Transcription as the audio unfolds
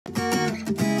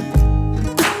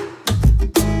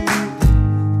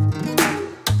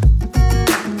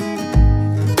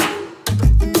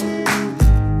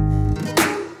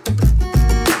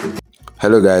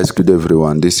Hello guys, good day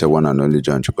everyone. This is your one and only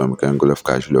John Chukwuemeka of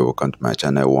Cash Flow. Welcome to my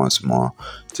channel once more.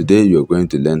 Today you're going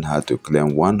to learn how to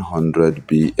claim 100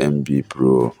 BNB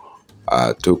Pro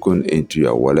token into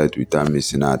your wallet without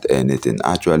missing out anything.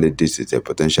 Actually, this is a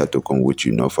potential token which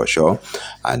you know for sure,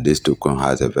 and this token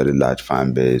has a very large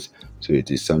fan base, so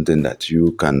it is something that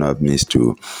you cannot miss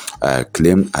to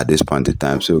claim at this point in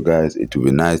time. So guys, it will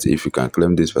be nice if you can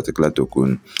claim this particular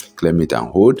token, claim it and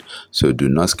hold. So do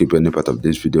not skip any part of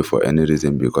this video for any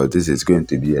reason, because this is going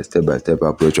to be a step-by-step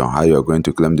approach on how you're going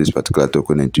to claim this particular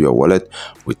token into your wallet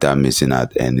without missing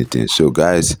out anything. So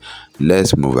guys,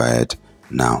 let's move ahead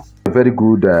now. A very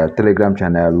good Telegram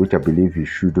channel which I believe you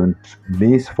shouldn't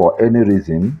miss for any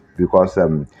reason, because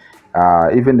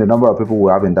even the number of people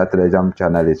we have in that Telegram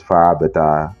channel is far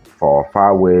better, far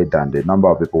away than the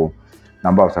number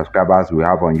of subscribers we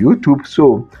have on YouTube.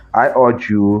 So I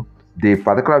urge you, the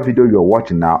particular video you're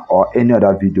watching now or any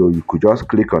other video, you could just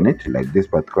click on it, like this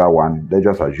particular one. Let's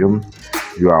just assume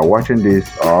you are watching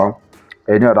this or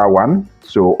any other one.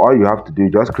 So all you have to do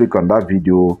is just click on that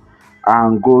video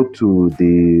and go to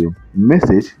the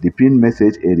message, the pin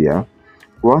message area.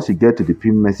 Once you get to the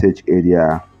pin message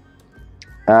area,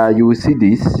 you will see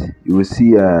this. You will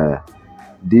see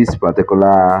this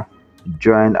particular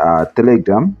join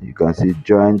Telegram. You can see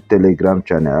join Telegram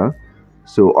channel.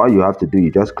 So all you have to do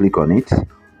is just click on it.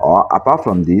 Or apart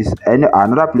from this,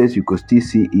 another place you could still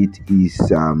see it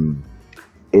is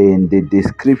in the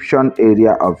description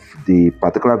area of the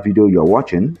particular video you're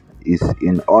watching. Is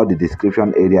in all the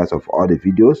description areas of all the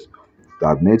videos that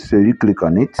I've made. So you click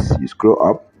on it, you scroll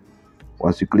up.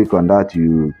 Once you click on that,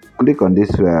 you click on this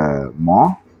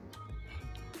more.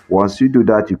 Once you do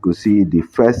that, you could see the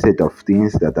first set of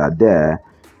things that are there.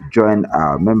 Join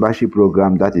our membership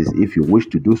program. That is if you wish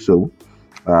to do so.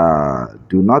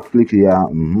 Do not click here.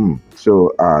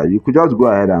 So you could just go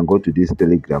ahead and go to this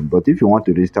Telegram. But if you want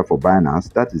to register for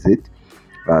Binance, that is it.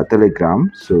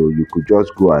 Telegram, so you could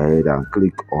just go ahead and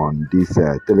click on this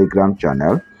Telegram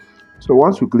channel. So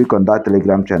once you click on that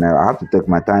Telegram channel, I have to take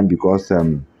my time, because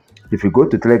if you go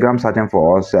to Telegram searching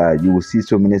for us, you will see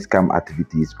so many scam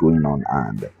activities going on.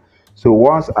 And so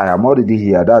once I am already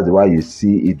here, that's why you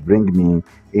see it bring me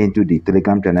into the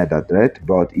Telegram channel direct.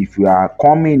 But if you are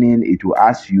coming in, it will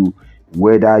ask you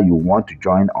whether you want to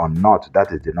join or not.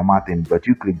 That is the normal thing. But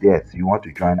you click yes, you want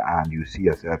to join, and you see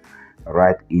yourself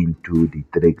right into the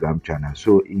Telegram channel.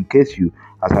 So in case you,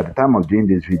 as at the time of doing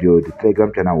this video, the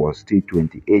Telegram channel was still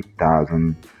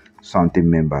 28,000 something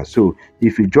members. So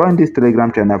if you join this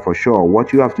Telegram channel, for sure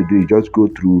what you have to do is just go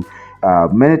through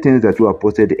many things that you have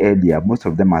posted earlier. Most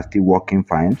of them are still working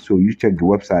fine. So you check the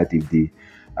website. If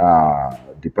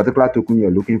the particular token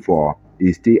you're looking for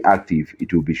is still active,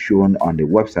 it will be shown on the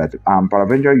website.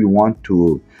 Peradventure you want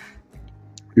to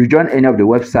join any of the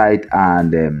website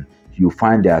and you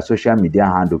find their social media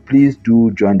handle, please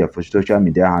do join their social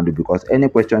media handle, because any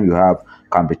question you have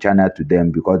can be channeled to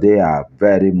them, because they are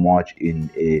very much in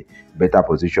a better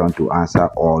position to answer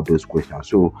all those questions.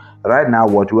 So right now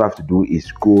what we have to do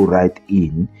is go right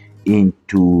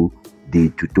into the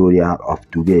tutorial of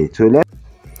today. So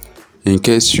in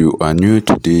case you are new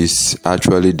to this,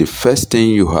 actually the first thing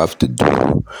you have to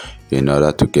do in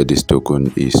order to get this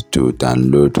token is to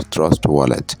download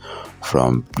TrustWallet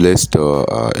from Play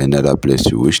Store or any other place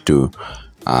you wish to.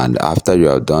 And after you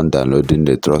have done downloading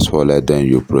the TrustWallet, then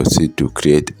you proceed to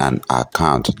create an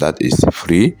account. That is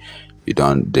free.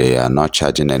 They are not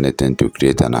charging anything to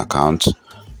create an account.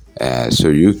 So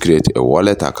you create a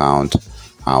wallet account,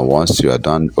 and once you are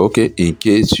done, okay, in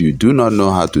case you do not know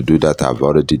how to do that, I've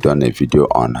already done a video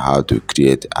on how to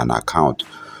create an account.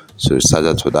 So search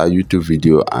out for that YouTube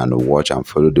video and watch and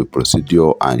follow the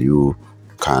procedure, and you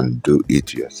can do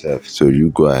it yourself. So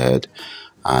you go ahead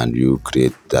and you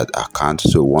create that account.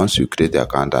 So once you create the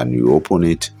account and you open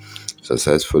it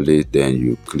successfully, then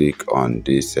you click on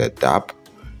this tab.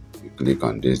 You click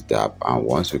on this tab, and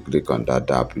once you click on that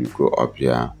tab, you go up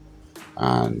here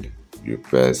and you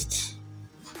paste.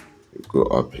 You go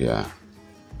up here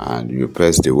and you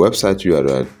paste the website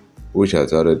URL, which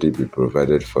has already been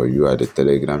provided for you at the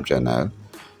Telegram channel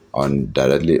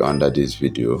directly under this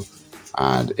video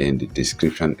and in the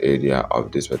description area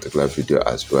of this particular video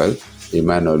as well. It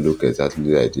might not look exactly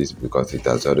like this because it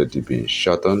has already been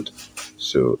shortened.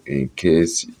 So in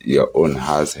case your own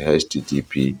has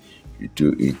HTTP, you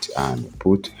do it and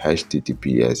put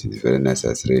HTTPS. It's very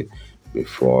necessary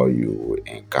before you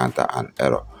encounter an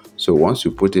error. So once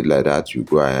you put it like that, you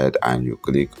go ahead and you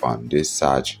click on this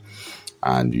search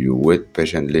and you wait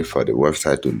patiently for the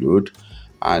website to load.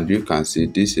 And you can see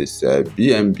this is a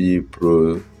BNB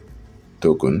Pro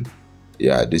Token.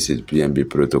 Yeah, this is BNB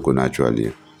Pro Token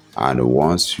actually. And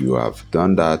once you have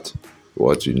done that,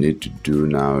 what you need to do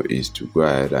now is to go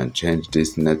ahead and change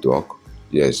this network.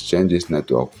 Yes, change this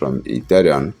network from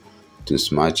Ethereum to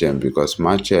Smart Chain, because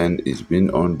Smart Chain is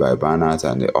being owned by Binance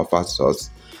and it offers us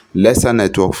lesser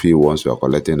network fee once we are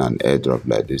collecting an airdrop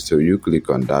like this. So you click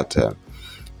on that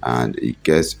and it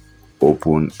gets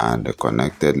open and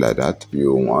connected like that.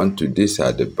 You want to, these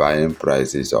are the buying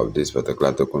prices of this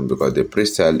particular token, because the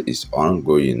pre-sale is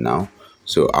ongoing now.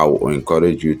 So I will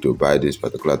encourage you to buy this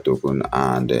particular token,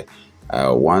 and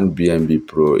one BNB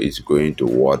Pro is going to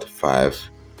worth $5.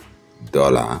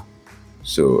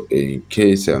 So in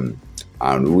case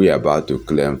and we are about to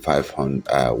claim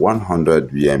 100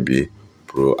 BNB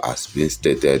Pro as been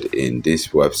stated in this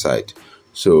website.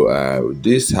 So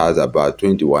this has about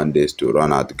 21 days to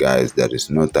run out, guys. There is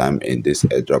no time in this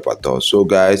airdrop at all. So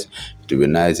guys, it will be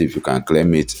nice if you can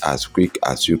claim it as quick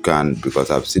as you can,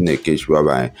 because I've seen a case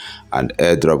whereby an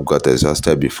airdrop got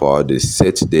exhausted before the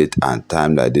set date and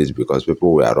time like this, because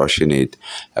people were rushing it.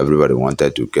 Everybody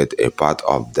wanted to get a part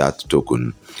of that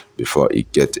token before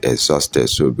it gets exhausted.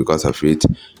 So because of it,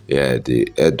 yeah, the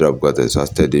airdrop got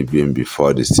exhausted even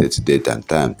before the set date and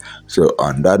time. So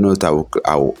on that note,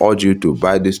 I will urge you to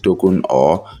buy this token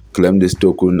or claim this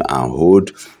token and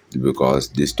hold, because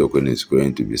this token is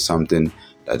going to be something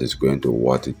that is going to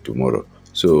worth it tomorrow.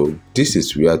 So this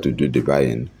is where to do the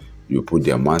buying. You put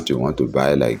the amount you want to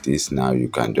buy like this. Now you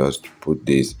can just put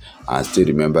this, and still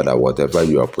remember that whatever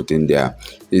you are putting there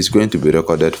is going to be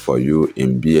recorded for you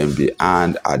in BNB.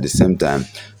 And at the same time,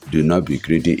 do not be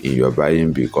greedy in your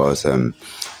buying, because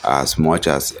as much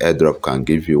as airdrop can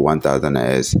give you 1000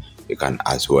 AS, you can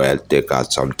as well take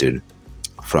out something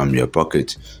from your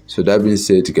pocket. So that being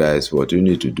said, guys, what you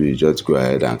need to do is just go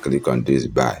ahead and click on this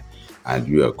buy, and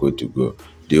you are good to go.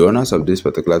 The owners of this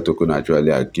particular token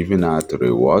actually are giving out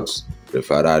rewards,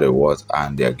 referral rewards,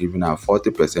 and they are giving out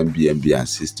 40% BNB and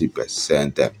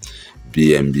 60%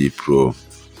 BNB Pro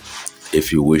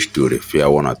if you wish to refer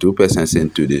 1 or 2%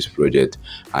 into this project,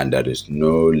 and there is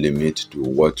no limit to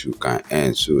what you can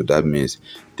earn. So that means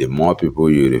the more people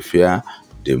you refer,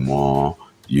 the more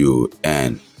you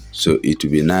earn. So it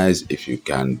would be nice if you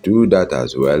can do that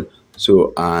as well.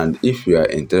 So, and if you are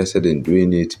interested in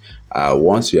doing it,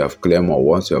 once you have claimed or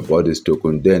once you have bought this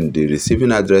token, then the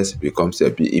receiving address becomes a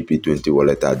BEP20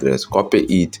 wallet address. Copy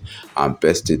it and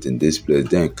paste it in this place.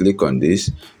 Then click on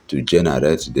this to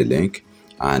generate the link,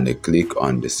 and click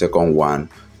on the second one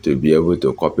to be able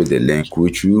to copy the link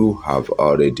which you have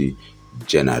already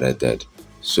generated.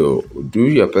 So do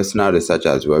your personal research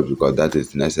as well, because that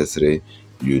is necessary.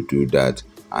 You do that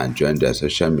and join their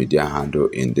social media handle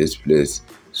in this place,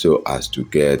 so as to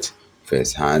get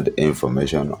first-hand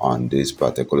information on this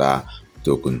particular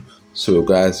token. So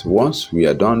guys, once we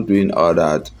are done doing all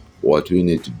that, what we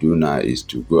need to do now is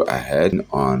to go ahead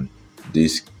on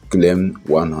this claim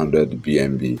 100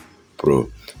 BNB Pro.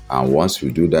 And once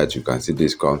we do that, you can see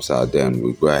this comes out. Then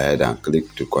we go ahead and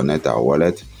click to connect our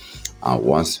wallet, and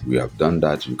once we have done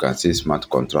that, you can see smart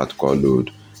contract call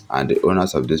load, and the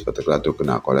owners of this particular token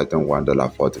are collecting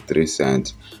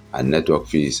 $1.43, and network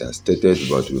fees are stated,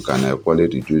 but we can equally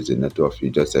reduce the network fee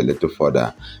just a little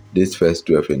further. This first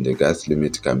 12 in the gas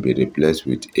limit can be replaced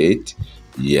with 8.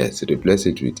 Yes, replace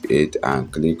it with 8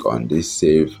 and click on this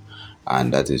save,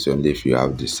 and that is only if you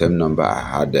have the same number I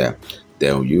had there.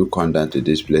 Then you come down to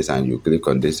this place and you click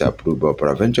on this approve, but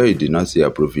peradventure you did not see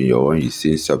approve in your own, you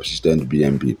see subsistent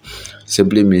BNB.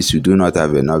 Simply means you do not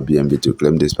have enough BNB to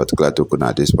claim this particular token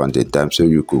at this point in time. So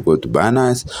you could go to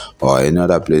Binance or any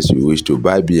other place you wish to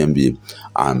buy BNB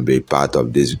and be part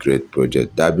of this great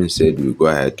project. That being said, we go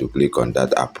ahead to click on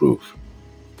that approve.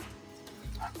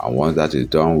 And once that is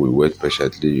done, we wait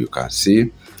patiently. You can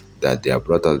see that they have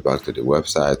brought us back to the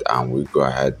website, and we go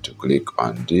ahead to click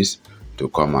on this to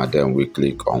come out. Then we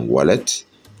click on wallet.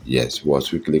 Yes,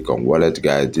 once we click on wallet,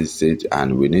 guys, this is it,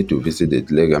 and we need to visit the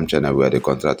Telegram channel where the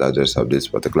contract address of this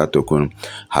particular token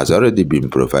has already been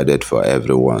provided for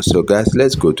everyone. So guys,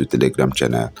 let's go to Telegram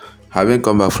channel. Having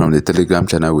come back from the Telegram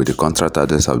channel with the contract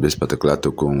address of this particular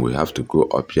token, we have to go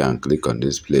up here and click on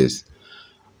this place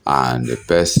and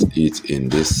paste it in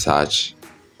this search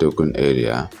token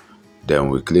area. Then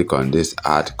we click on this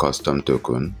add custom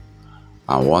token,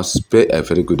 and once pay a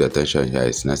very good attention here,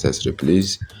 it's necessary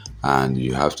please, and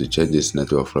you have to change this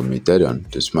network from Ethereum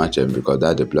to Smart Chain, because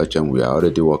that's the blockchain we are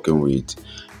already working with.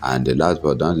 And the last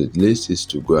but not the least is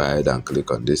to go ahead and click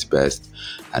on this paste,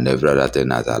 and every other thing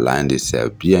has aligned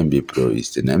itself. BNB Pro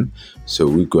is the name, so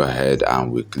we go ahead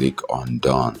and we click on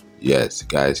done. Yes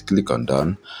guys, click on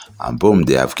done, and boom,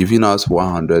 they have given us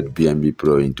 100 BNB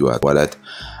Pro into our wallet.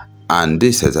 And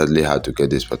this is exactly how to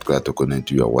get this particular token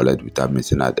into your wallet without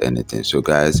missing out anything. So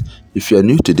guys, if you're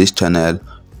new to this channel,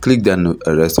 click the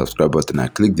red subscribe button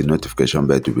and click the notification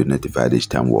bell to be notified each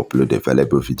time we upload a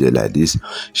valuable video like this.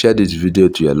 Share this video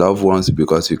to your loved ones,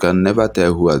 because you can never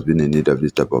tell who has been in need of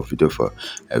this type of video for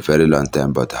a very long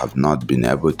time but have not been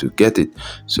able to get it.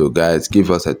 So guys,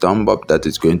 give us a thumb up. That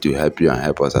is going to help you and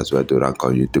help us as well to rank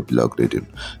on YouTube algorithm.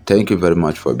 Thank you very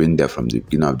much for being there from the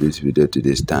beginning of this video to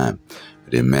this time.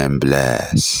 Remain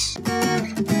blessed.